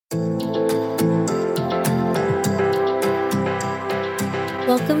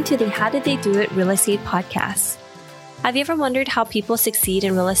Welcome to the How Did They Do It Real Estate Podcast. Have you ever wondered how people succeed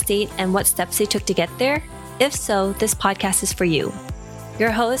in real estate and what steps they took to get there? If so, this podcast is for you.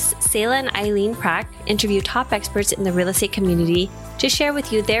 Your hosts, Sayla and Eileen Prack, interview top experts in the real estate community to share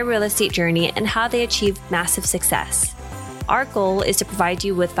with you their real estate journey and how they achieved massive success. Our goal is to provide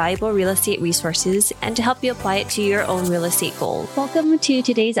you with valuable real estate resources and to help you apply it to your own real estate goals. Welcome to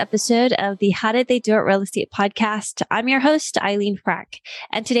today's episode of the How Did They Do It Real Estate Podcast. I'm your host, Eileen Prack,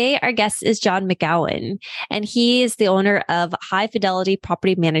 and today our guest is John McGeown, and he is the owner of High Fidelity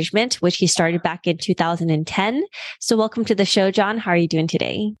Property Management, which he started back in 2010. So welcome to the show, John. How are you doing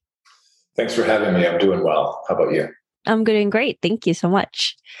today? Thanks for having me. I'm doing well. How about you? I'm doing great. Thank you so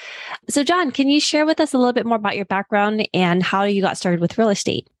much. So, John, can you share with us a little bit more about your background and how you got started with real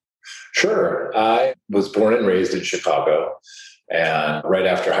estate? Sure. I was born and raised in Chicago. And right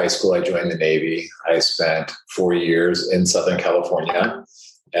after high school, I joined the Navy. I spent 4 years in Southern California.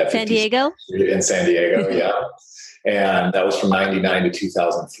 San Diego? In San Diego, yeah. And that was from 99 to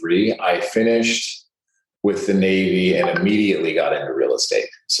 2003. I finished with the Navy and immediately got into real estate.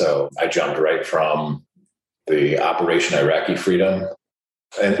 So I jumped right from the Operation Iraqi Freedom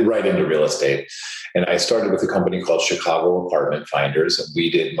and right into real estate. And I started with a company called Chicago Apartment Finders, and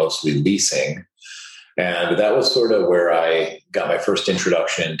we did mostly leasing. And that was sort of where I got my first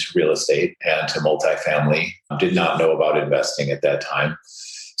introduction to real estate and to multifamily. Did not know about investing at that time.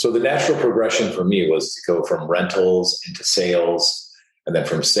 So the natural progression for me was to go from rentals into sales. And then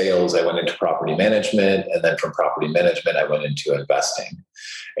from sales, I went into property management. And then from property management, I went into investing.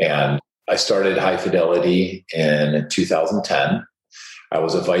 And I started High Fidelity in 2010. I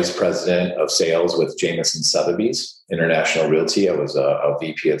was a vice president of sales with Jameson Sotheby's International Realty. I was a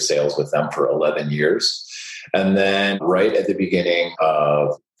VP of sales with them for 11 years. And then right at the beginning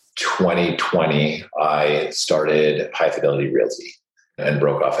of 2020, I started High Fidelity Realty and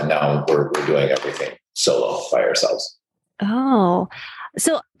broke off. And now we're doing everything solo by ourselves. Oh,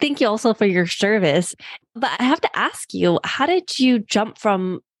 so thank you also for your service. But I have to ask you, how did you jump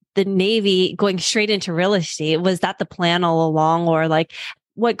from the Navy going straight into real estate? Was that the plan all along, or like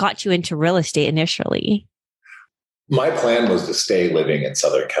what got you into real estate initially? My plan was to stay living in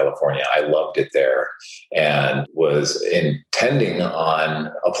Southern California. I loved it there and was intending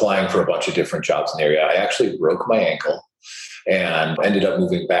on applying for a bunch of different jobs in the area. I actually broke my ankle and ended up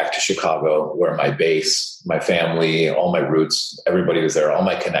moving back to Chicago, where my base, my family, all my roots, everybody was there, all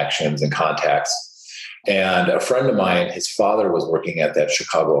my connections and contacts. And a friend of mine, his father was working at that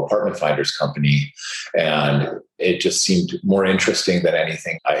Chicago Apartment Finders company. And it just seemed more interesting than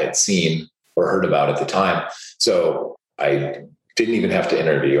anything I had seen or heard about at the time. So I didn't even have to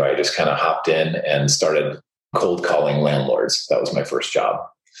interview. I just kind of hopped in and started cold calling landlords. That was my first job.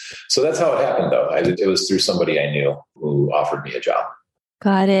 So that's how it happened, though. It was through somebody I knew who offered me a job.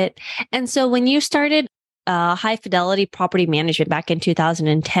 Got it. And so when you started High Fidelity Property Management back in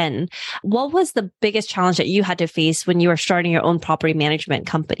 2010, what was the biggest challenge that you had to face when you were starting your own property management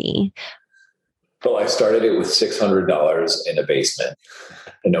company? Well, I started it with $600 in a basement.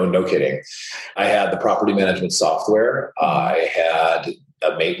 No kidding. I had the property management software. I had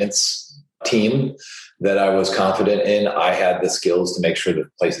a maintenance team that I was confident in. I had the skills to make sure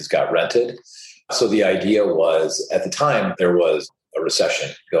that places got rented. So the idea was, at the time, there was a recession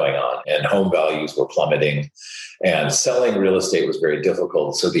going on and home values were plummeting and selling real estate was very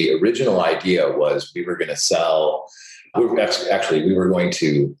difficult. So the original idea was we were going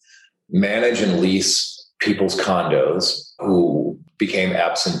to manage and lease people's condos who became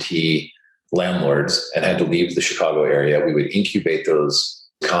absentee landlords and had to leave the Chicago area. We would incubate those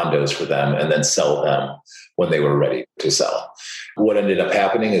condos for them and then sell them when they were ready to sell. What ended up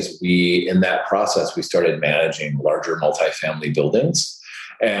happening is in that process, we started managing larger multifamily buildings.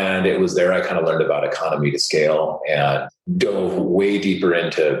 And it was there I kind of learned about economy to scale and dove way deeper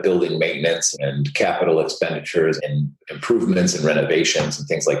into building maintenance and capital expenditures and improvements and renovations and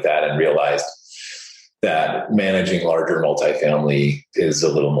things like that, and realized that managing larger multifamily is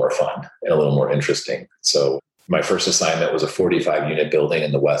a little more fun and a little more interesting. So my first assignment was a 45-unit building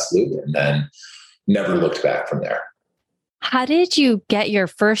in the West Loop, and then never looked back from there. How did you get your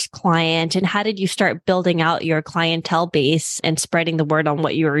first client, and how did you start building out your clientele base and spreading the word on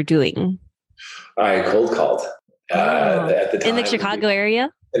what you were doing? I cold called at the time. In the Chicago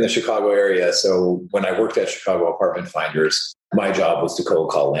area? In the Chicago area. So when I worked at Chicago Apartment Finders, my job was to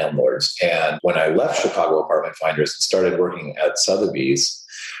cold call landlords. And when I left Chicago Apartment Finders and started working at Sotheby's,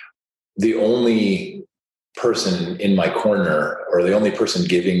 the only person in my corner, or the only person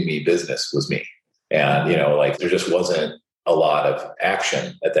giving me business, was me. And, there just wasn't a lot of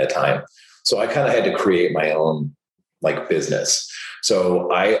action at that time. So I kind of had to create my own business.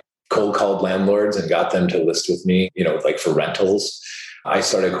 So I cold called landlords and got them to list with me, like for rentals. I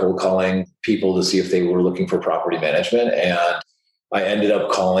started cold calling people to see if they were looking for property management. And I ended up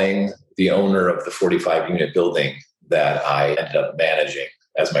calling the owner of the 45 unit building that I ended up managing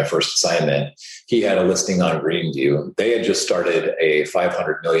as my first assignment. He had a listing on Greenview. They had just started a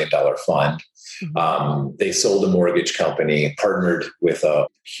 $500 million fund. They sold a mortgage company, partnered with a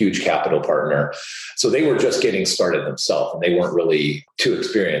huge capital partner. So they were just getting started themselves and they weren't really too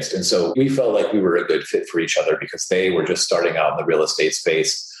experienced. And so we felt like we were a good fit for each other because they were just starting out in the real estate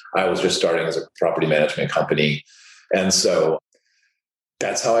space. I was just starting as a property management company. And so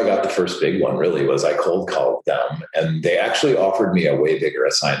that's how I got the first big one, really, was I cold called them. And they actually offered me a way bigger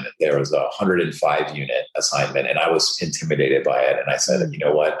assignment. There was a 105 unit assignment and I was intimidated by it. And I said, you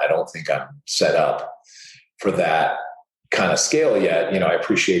know what? I don't think I'm set up for that kind of scale yet. I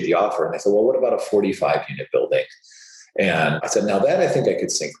appreciate the offer. And they said, well, what about a 45 unit building? And I said, now that I think I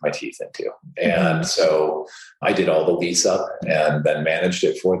could sink my teeth into. And so I did all the lease up and then managed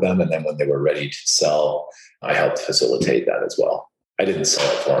it for them. And then when they were ready to sell, I helped facilitate that as well. I didn't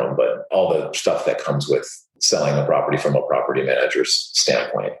sell it for them, but all the stuff that comes with selling a property from a property manager's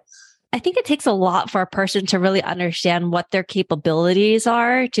standpoint. I think it takes a lot for a person to really understand what their capabilities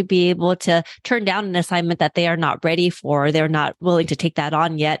are to be able to turn down an assignment that they are not ready for. They're not willing to take that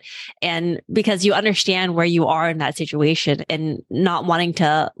on yet. And because you understand where you are in that situation and not wanting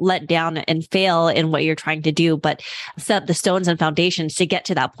to let down and fail in what you're trying to do, but set up the stones and foundations to get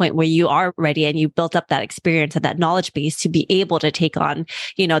to that point where you are ready and you built up that experience and that knowledge base to be able to take on,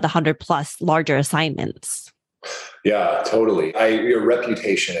 the 100+ larger assignments. Yeah, totally. Your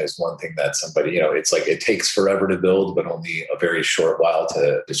reputation is one thing that somebody, it's like it takes forever to build, but only a very short while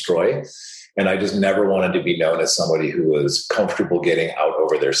to destroy. And I just never wanted to be known as somebody who was comfortable getting out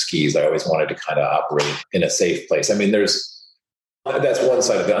over their skis. I always wanted to kind of operate in a safe place. I mean, that's one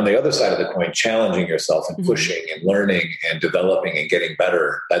side of it. On the other side of the coin, challenging yourself and pushing and learning and developing and getting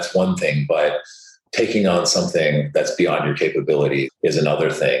better, that's one thing. But taking on something that's beyond your capability is another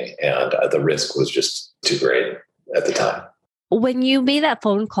thing. And the risk was just too great at the time. When you made that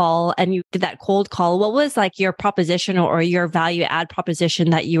phone call and you did that cold call, what was like your proposition or your value add proposition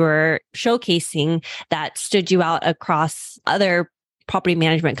that you were showcasing that stood you out across other property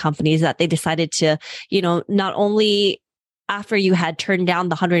management companies that they decided to, not only after you had turned down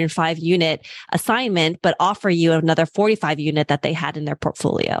the 105 unit assignment, but offer you another 45 unit that they had in their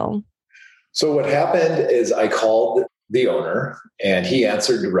portfolio? So what happened is I called the owner and he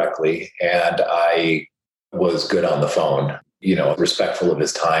answered directly, and I was good on the phone, respectful of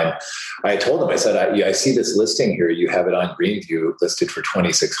his time. I told him, I said, I see this listing here. You have it on Greenview listed for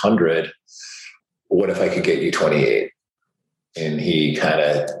 2,600. What if I could get you 28? And he kind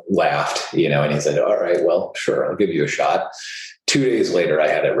of laughed, and he said, all right, well, sure, I'll give you a shot. 2 days later, I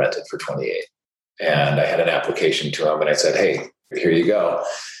had it rented for 28 and I had an application to him and I said, hey, here you go.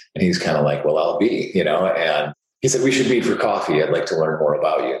 And he's kind of like, well, I'll be, and he said, we should meet for coffee. I'd like to learn more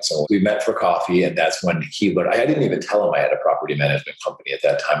about you. So we met for coffee. And that's when he learned. I didn't even tell him I had a property management company at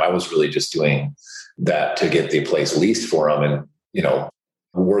that time. I was really just doing that to get the place leased for him and,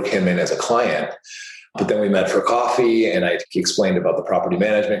 work him in as a client. But then we met for coffee and he explained about the property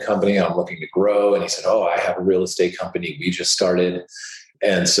management company. I'm looking to grow. And he said, oh, I have a real estate company. We just started.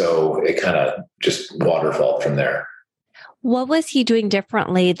 And so it kind of just waterfalled from there. What was he doing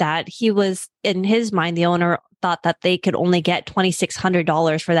differently that he was, in his mind, the owner thought that they could only get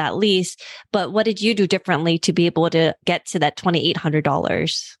 $2,600 for that lease, but what did you do differently to be able to get to that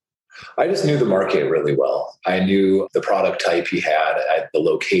 $2,800? I just knew the market really well. I knew the product type he had. The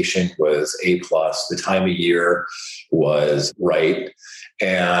location was A+. The time of year was right.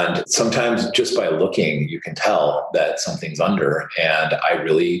 And sometimes just by looking, you can tell that something's under. And I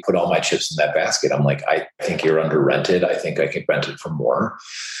really put all my chips in that basket. I'm like, I think you're under rented. I think I can rent it for more.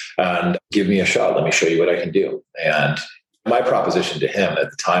 And give me a shot. Let me show you what I can do. And my proposition to him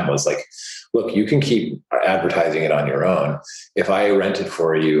at the time was like, look, you can keep advertising it on your own. If I rent it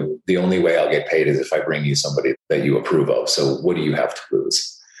for you, the only way I'll get paid is if I bring you somebody that you approve of. So what do you have to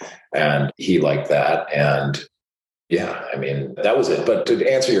lose? And he liked that. And yeah, I mean, that was it. But to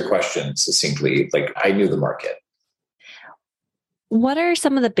answer your question succinctly, like I knew the market. What are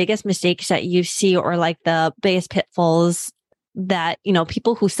some of the biggest mistakes that you see or like the biggest pitfalls that,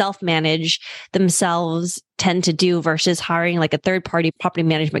 people who self-manage themselves tend to do versus hiring like a third-party property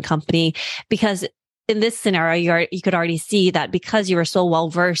management company? Because in this scenario, you could already see that because you were so well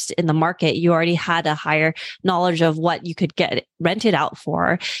versed in the market, you already had a higher knowledge of what you could get rented out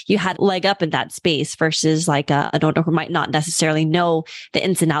for. You had a leg up in that space versus like an owner who might not necessarily know the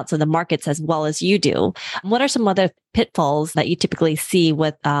ins and outs of the markets as well as you do. What are some other pitfalls that you typically see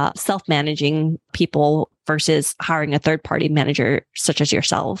with self-managing people versus hiring a third-party manager such as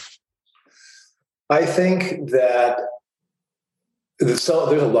yourself? I think that there's a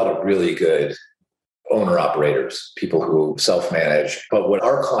lot of really good owner-operators, people who self-manage. But what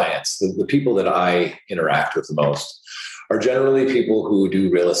our clients, the people that I interact with the most, are generally people who do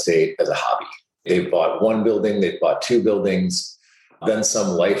real estate as a hobby. They've bought one building, they've bought two buildings, then some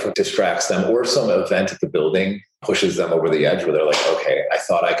life distracts them, or some event at the building pushes them over the edge where they're like, okay, I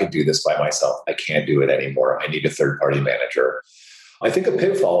thought I could do this by myself. I can't do it anymore. I need a third-party manager. I think a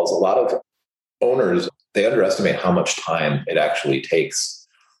pitfall is a lot of owners, they underestimate how much time it actually takes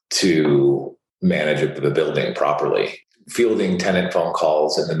to manage the building properly. Fielding tenant phone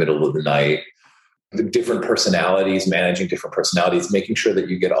calls in the middle of the night, the different personalities, managing different personalities, making sure that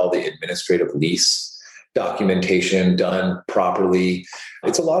you get all the administrative lease documentation done properly.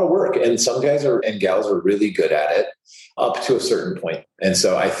 It's a lot of work. And some guys and gals are really good at it up to a certain point. And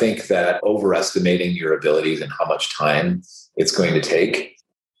so I think that overestimating your abilities and how much time it's going to take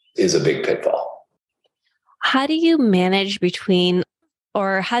is a big pitfall. How do you manage between,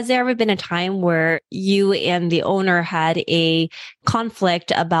 or has there ever been a time where you and the owner had a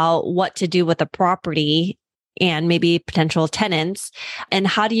conflict about what to do with the property and maybe potential tenants? And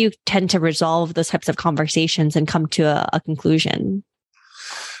how do you tend to resolve those types of conversations and come to a conclusion?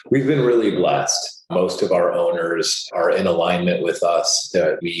 We've been really blessed. Most of our owners are in alignment with us.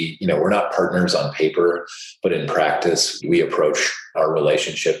 That we're not partners on paper, but in practice, we approach our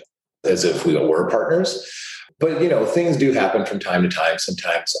relationship as if we were partners. But, things do happen from time to time.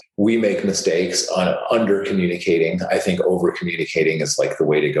 Sometimes we make mistakes on under communicating. I think over communicating is like the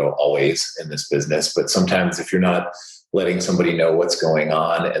way to go always in this business. But sometimes if you're not letting somebody know what's going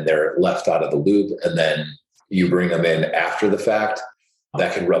on and they're left out of the loop, and then you bring them in after the fact,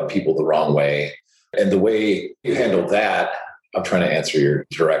 that can rub people the wrong way. And the way you handle that, I'm trying to answer your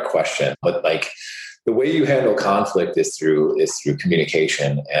direct question, but the way you handle conflict is through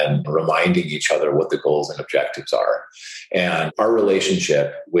communication and reminding each other what the goals and objectives are. And our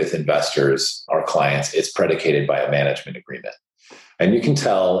relationship with investors, our clients, is predicated by a management agreement. And you can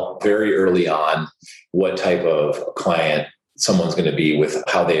tell very early on what type of client someone's going to be with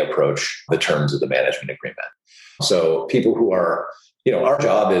how they approach the terms of the management agreement. So people who are, our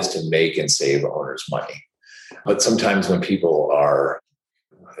job is to make and save owners money. But sometimes when people are,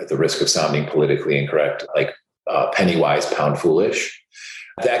 at the risk of sounding politically incorrect, like penny wise, pound foolish,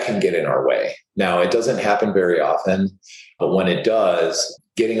 that can get in our way. Now, it doesn't happen very often, but when it does,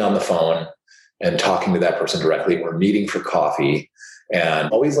 getting on the phone and talking to that person directly, or meeting for coffee, and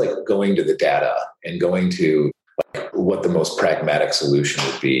always going to the data and going to what the most pragmatic solution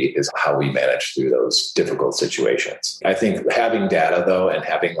would be is how we manage through those difficult situations. I think having data, though, and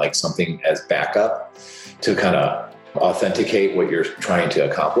having something as backup to kind of authenticate what you're trying to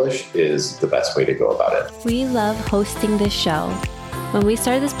accomplish is the best way to go about it. We love hosting this show. When we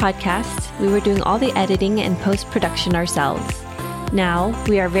started this podcast, we were doing all the editing and post-production ourselves. Now,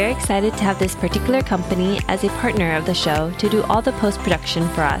 we are very excited to have this particular company as a partner of the show to do all the post-production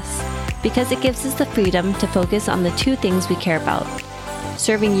for us, because it gives us the freedom to focus on the two things we care about: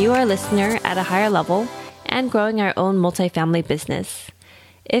 serving you, our listener, at a higher level, and growing our own multifamily business.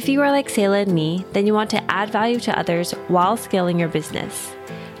 If you are like Sayla and me, then you want to add value to others while scaling your business.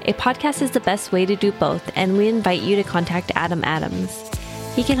 A podcast is the best way to do both, and we invite you to contact Adam Adams.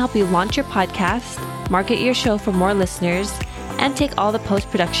 He can help you launch your podcast, market your show for more listeners, and take all the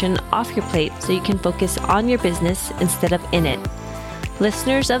post-production off your plate so you can focus on your business instead of in it.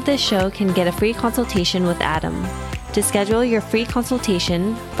 Listeners of this show can get a free consultation with Adam. To schedule your free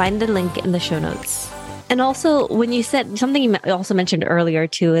consultation, find the link in the show notes. And also, when you said something you also mentioned earlier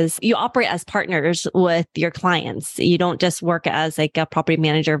too, is you operate as partners with your clients. You don't just work as a property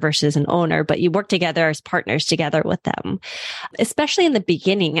manager versus an owner, but you work together as partners together with them. Especially in the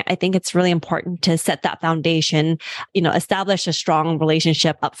beginning, I think it's really important to set that foundation, establish a strong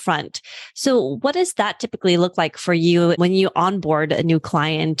relationship up front. So what does that typically look like for you when you onboard a new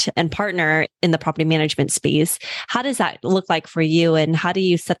client and partner in the property management space? How does that look like for you, and how do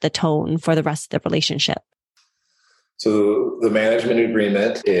you set the tone for the rest of the relationship? So the management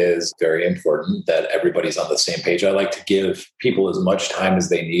agreement is very important that everybody's on the same page. I like to give people as much time as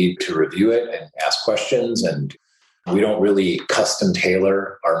they need to review it and ask questions and We don't really custom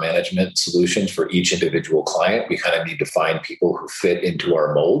tailor our management solutions for each individual client. We kind of need to find people who fit into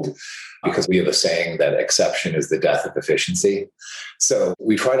our mold because we have a saying that exception is the death of efficiency. So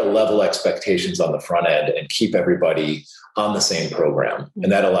we try to level expectations on the front end and keep everybody on the same program.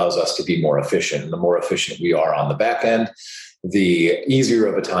 And that allows us to be more efficient. And the more efficient we are on the back end, the easier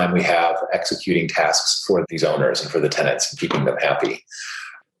of a time we have executing tasks for these owners and for the tenants and keeping them happy.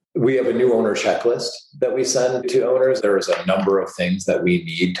 We have a new owner checklist that we send to owners. There's a number of things that we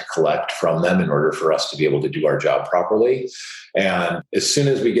need to collect from them in order for us to be able to do our job properly. And as soon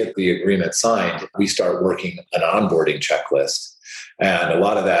as we get the agreement signed, we start working an onboarding checklist. And a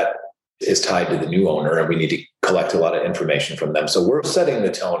lot of that is tied to the new owner, and we need to collect a lot of information from them. So we're setting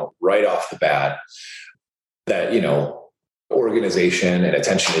the tone right off the bat that, organization and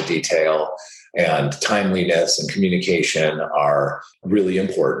attention to detail and timeliness and communication are really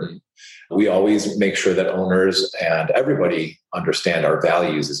important. We always make sure that owners and everybody understand our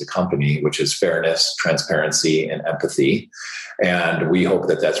values as a company, which is fairness, transparency, and empathy. And we hope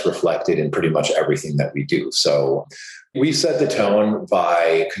that that's reflected in pretty much everything that we do. So we set the tone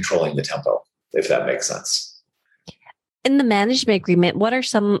by controlling the tempo, if that makes sense. In the management agreement, what are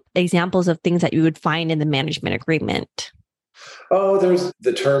some examples of things that you would find in the management agreement? There's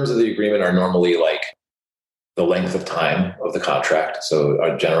the terms of the agreement are normally like the length of time of the contract.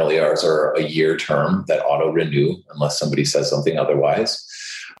 So generally ours are a year term that auto renew unless somebody says something otherwise.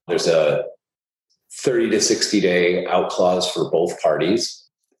 There's a 30 to 60 day out clause for both parties.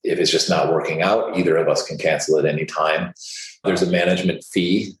 If it's just not working out, either of us can cancel at any time. There's a management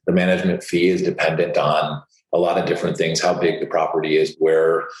fee. The management fee is dependent on a lot of different things, how big the property is,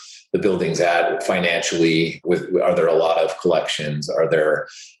 where the building's at financially, are there a lot of collections? Are there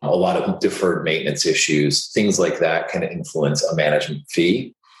a lot of deferred maintenance issues? Things like that can influence a management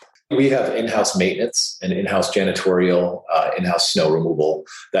fee. We have in-house maintenance and in-house janitorial, in-house snow removal.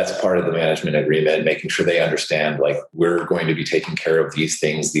 That's part of the management agreement, making sure they understand, like, we're going to be taking care of these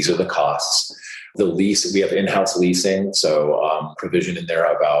things. These are the costs. The lease, we have in-house leasing. So provision in there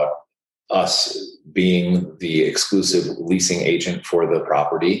about us being the exclusive leasing agent for the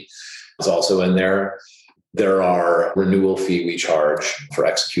property is also in there. There are renewal fee we charge for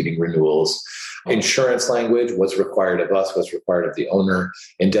executing renewals. Insurance language, what's required of us, what's required of the owner,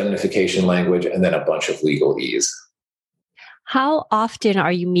 indemnification language, and then a bunch of legalese. How often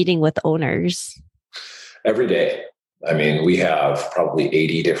are you meeting with owners? Every day. I mean, we have probably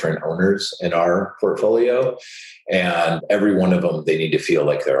 80 different owners in our portfolio, and every one of them, they need to feel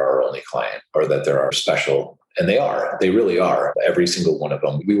like they're our only client or that they're our special. And they are. They really are. Every single one of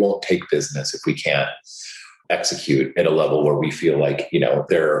them. We won't take business if we can't execute at a level where we feel like,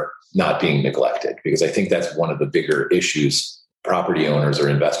 they're not being neglected. Because I think that's one of the bigger issues property owners or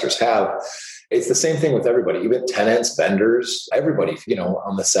investors have. It's the same thing with everybody, even tenants, vendors, everybody,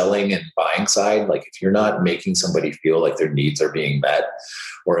 on the selling and buying side. Like, if you're not making somebody feel like their needs are being met,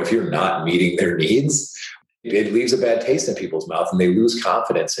 or if you're not meeting their needs, it leaves a bad taste in people's mouth and they lose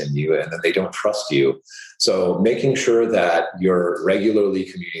confidence in you and then they don't trust you. So making sure that you're regularly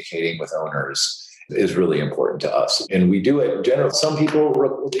communicating with owners is really important to us. And we do it in general. Some people,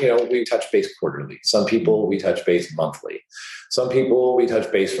 we touch base quarterly. Some people, we touch base monthly. Some people, we touch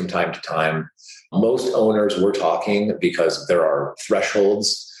base from time to time. Most owners, we're talking because there are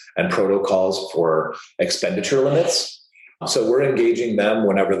thresholds and protocols for expenditure limits. So we're engaging them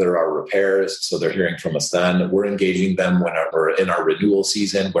whenever there are repairs. So they're hearing from us then. We're engaging them whenever we're in our renewal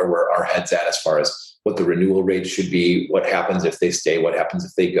season, where we're our heads at as far as what the renewal rate should be, what happens if they stay, what happens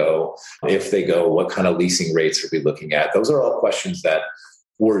if they go. If they go, what kind of leasing rates are we looking at? Those are all questions that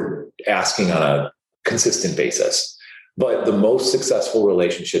we're asking on a consistent basis. But the most successful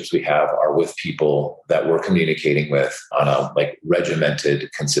relationships we have are with people that we're communicating with on a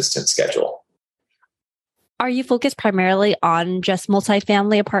regimented, consistent schedule. Are you focused primarily on just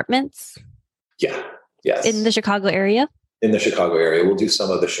multifamily apartments? Yeah. Yes. In the Chicago area? In the Chicago area. We'll do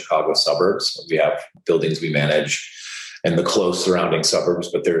some of the Chicago suburbs. We have buildings we manage in the close surrounding suburbs,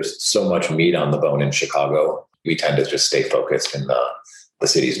 but there's so much meat on the bone in Chicago. We tend to just stay focused in the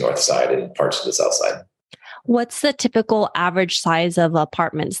city's north side and parts of the south side. What's the typical average size of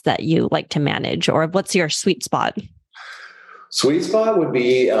apartments that you like to manage, or what's your sweet spot? Sweet spot would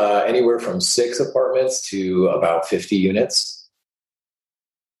be anywhere from 6 apartments to about 50 units.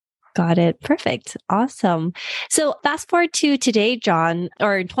 Got it. Perfect. Awesome. So fast forward to today, John,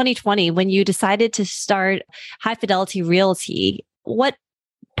 or in 2020, when you decided to start High Fidelity Realty, what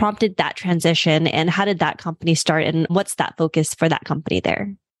prompted that transition and how did that company start and what's that focus for that company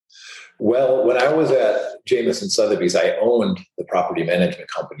there? Well, when I was at Jameson Sotheby's, I owned the property management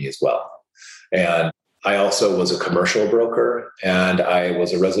company as well. And I also was a commercial broker and I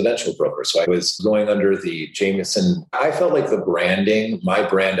was a residential broker. So I was going under the Jameson. I felt like the branding, my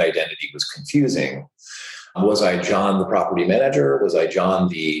brand identity was confusing. Was I John, the property manager? Was I John,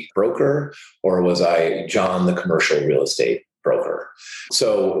 the broker? Or was I John, the commercial real estate broker?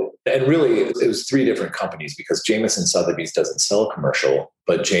 So, and really it was three different companies because Jameson Sotheby's doesn't sell commercial,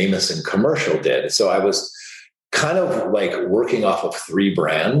 but Jameson Commercial did. So I was kind of like working off of three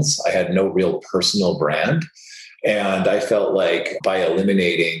brands. I had no real personal brand. And I felt like by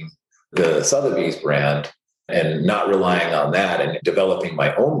eliminating the Sotheby's brand and not relying on that and developing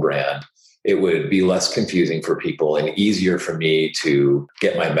my own brand, it would be less confusing for people and easier for me to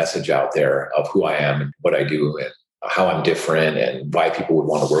get my message out there of who I am and what I do and how I'm different and why people would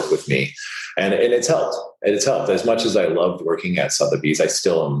want to work with me. And it's helped. It's helped. As much as I loved working at Sotheby's, I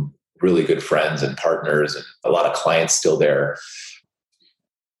still am really good friends and partners and a lot of clients still there.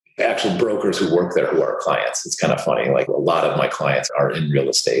 Actual brokers who work there who are clients. It's kind of funny. Like a lot of my clients are in real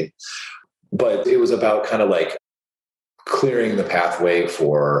estate. But it was about kind of like clearing the pathway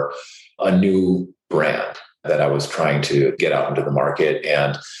for a new brand that I was trying to get out into the market.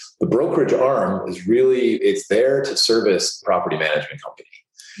 And the brokerage arm is really, it's there to service the property management company.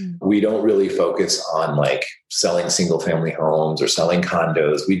 We don't really focus on like selling single family homes or selling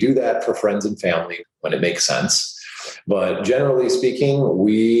condos. We do that for friends and family when it makes sense. But generally speaking,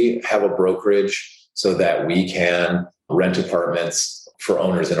 we have a brokerage so that we can rent apartments for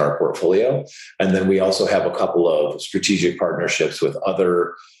owners in our portfolio. And then we also have a couple of strategic partnerships with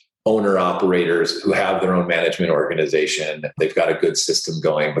other owner operators who have their own management organization. They've got a good system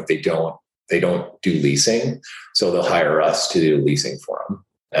going, but they don't do leasing. So they'll hire us to do leasing for them.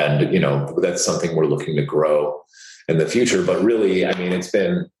 And, that's something we're looking to grow in the future. But really, I mean, it's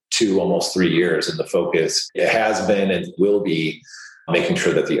been almost 3 years, and the focus, it has been and will be making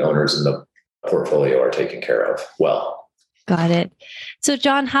sure that the owners in the portfolio are taken care of well. Got it. So,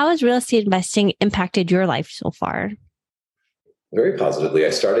 John, how has real estate investing impacted your life so far? Very positively. I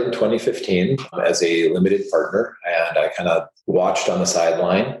started in 2015 as a limited partner, and I kind of watched on the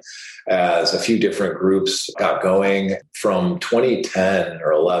sideline as a few different groups got going. From 2010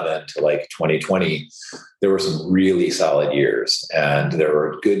 or 11 to like 2020, there were some really solid years, and there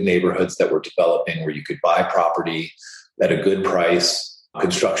were good neighborhoods that were developing where you could buy property at a good price.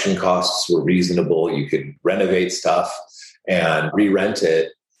 Construction costs were reasonable. You could renovate stuff and re-rent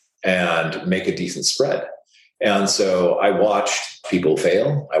it and make a decent spread. And so I watched people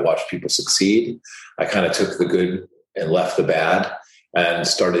fail. I watched people succeed. I kind of took the good and left the bad and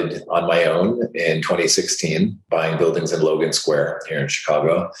started on my own in 2016, buying buildings in Logan Square here in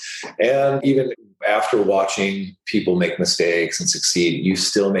Chicago. And even after watching people make mistakes and succeed, you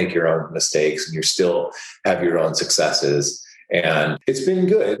still make your own mistakes and you still have your own successes. And it's been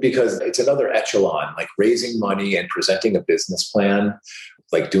good because it's another echelon, like raising money and presenting a business plan,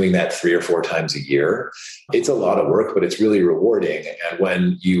 like doing that 3 or 4 times a year. It's a lot of work, but it's really rewarding. And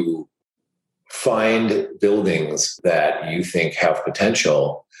when you find buildings that you think have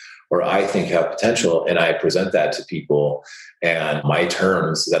potential, or I think have potential, and I present that to people and my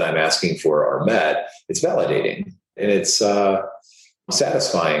terms that I'm asking for are met, it's validating. And it's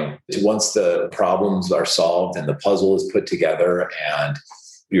satisfying once the problems are solved and the puzzle is put together and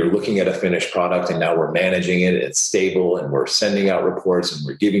you're looking at a finished product and now we're managing it, it's stable and we're sending out reports and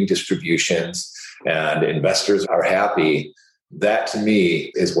we're giving distributions and investors are happy. That to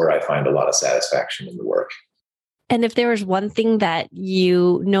me is where I find a lot of satisfaction in the work. And if there was one thing that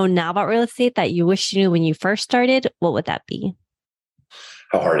you know now about real estate that you wish you knew when you first started, what would that be?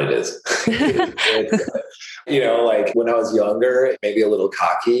 How hard it is. Like when I was younger, maybe a little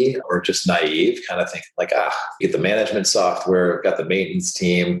cocky or just naive, kind of thinking like, get the management software, got the maintenance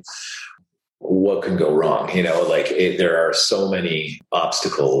team. What can go wrong? There are so many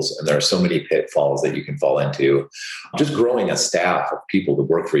obstacles and there are so many pitfalls that you can fall into. Just growing a staff of people to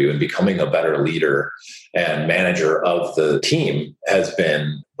work for you and becoming a better leader and manager of the team has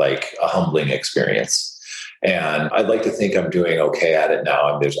been like a humbling experience. And I'd like to think I'm doing okay at it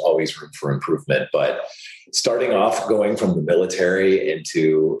now. And there's always room for improvement. But starting off, going from the military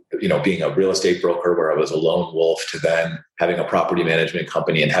into, being a real estate broker where I was a lone wolf to then having a property management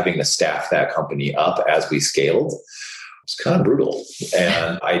company and having to staff that company up as we scaled, it's kind of brutal.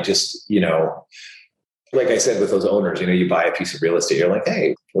 And I just, like I said, with those owners, you buy a piece of real estate, you're like,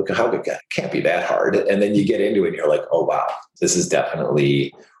 hey, look how good, it can't be that hard. And then you get into it and you're like, oh, wow, this is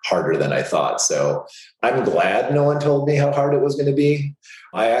definitely harder than I thought. So I'm glad no one told me how hard it was going to be.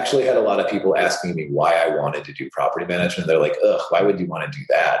 I actually had a lot of people asking me why I wanted to do property management. They're like, ugh, why would you want to do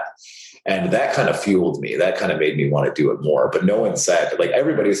that? And that kind of fueled me. That kind of made me want to do it more. But no one said, like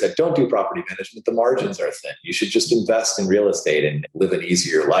everybody said, don't do property management. The margins are thin. You should just invest in real estate and live an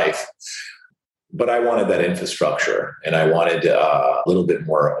easier life. But I wanted that infrastructure and I wanted a little bit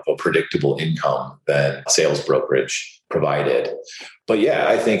more of a predictable income than sales brokerage provided. But yeah,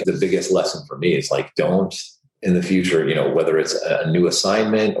 I think the biggest lesson for me is like, don't in the future, whether it's a new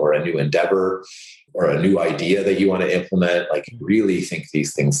assignment or a new endeavor or a new idea that you want to implement, like really think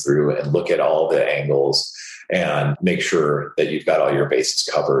these things through and look at all the angles and make sure that you've got all your bases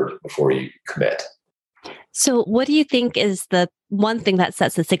covered before you commit. So what do you think is the one thing that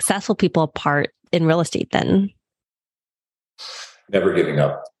sets the successful people apart in real estate then? Never giving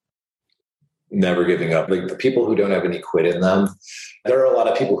up. Never giving up. Like the people who don't have any quit in them, there are a lot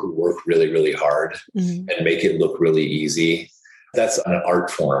of people who work really, really hard and make it look really easy. That's an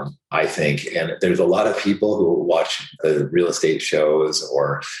art form, I think. And there's a lot of people who watch the real estate shows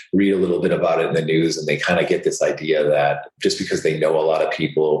or read a little bit about it in the news, and they kind of get this idea that just because they know a lot of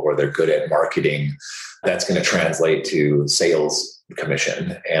people or they're good at marketing, that's going to translate to sales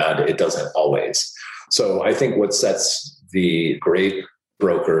commission. And it doesn't always. So I think what sets the great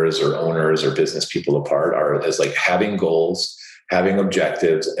brokers or owners or business people apart is like having goals, having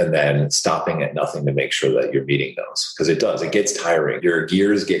objectives, and then stopping at nothing to make sure that you're meeting those. Because it gets tiring. Your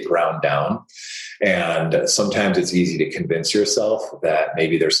gears get ground down. And sometimes it's easy to convince yourself that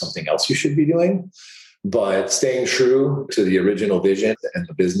maybe there's something else you should be doing. But staying true to the original vision and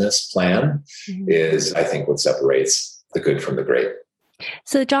the business plan is, I think, what separates the good from the great.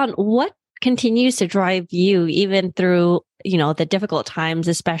 So, John, what continues to drive you even through the difficult times,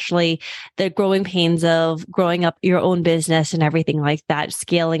 especially the growing pains of growing up your own business and everything like that,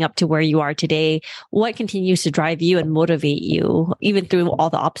 scaling up to where you are today? What continues to drive you and motivate you even through all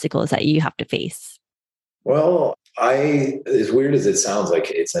the obstacles that you have to face? Well, as weird as it sounds,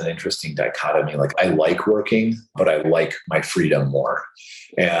 like it's an interesting dichotomy. Like I like working, but I like my freedom more.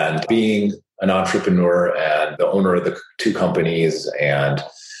 And being an entrepreneur and the owner of the two companies and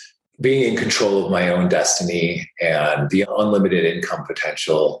being in control of my own destiny and the unlimited income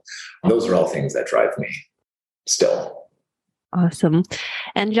potential, those are all things that drive me still. Awesome.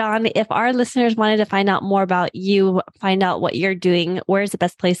 And John, if our listeners wanted to find out more about you, find out what you're doing, where's the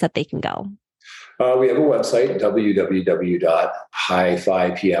best place that they can go? We have a website,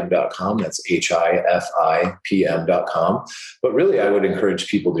 www.hifipm.com. That's HIFIPM.com. But really, I would encourage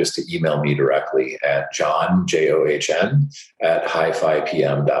people just to email me directly at John, JOHN, at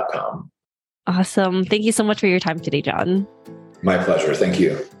hifipm.com. Awesome. Thank you so much for your time today, John. My pleasure. Thank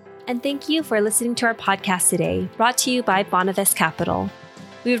you. And thank you for listening to our podcast today, brought to you by Bonavest Capital.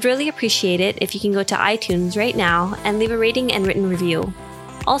 We would really appreciate it if you can go to iTunes right now and leave a rating and written review.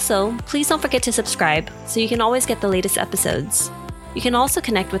 Also, please don't forget to subscribe so you can always get the latest episodes. You can also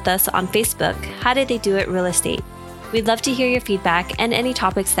connect with us on Facebook, How Did They Do It Real Estate. We'd love to hear your feedback and any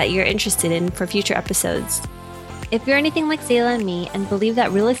topics that you're interested in for future episodes. If you're anything like Zayla and me and believe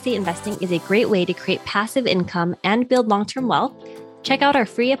that real estate investing is a great way to create passive income and build long-term wealth, check out our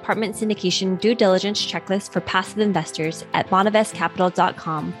free apartment syndication due diligence checklist for passive investors at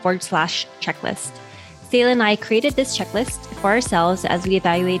bonavestcapital.com/checklist. Zayla and I created this checklist for ourselves as we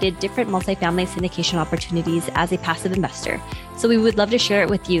evaluated different multifamily syndication opportunities as a passive investor. So we would love to share it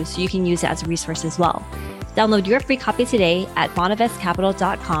with you so you can use it as a resource as well. Download your free copy today at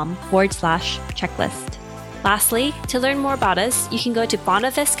bonavestcapital.com/checklist. Lastly, to learn more about us, you can go to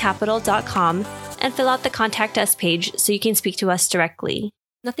bonavestcapital.com and fill out the Contact Us page so you can speak to us directly.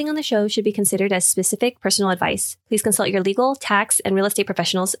 Nothing on the show should be considered as specific personal advice. Please consult your legal, tax, and real estate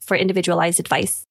professionals for individualized advice.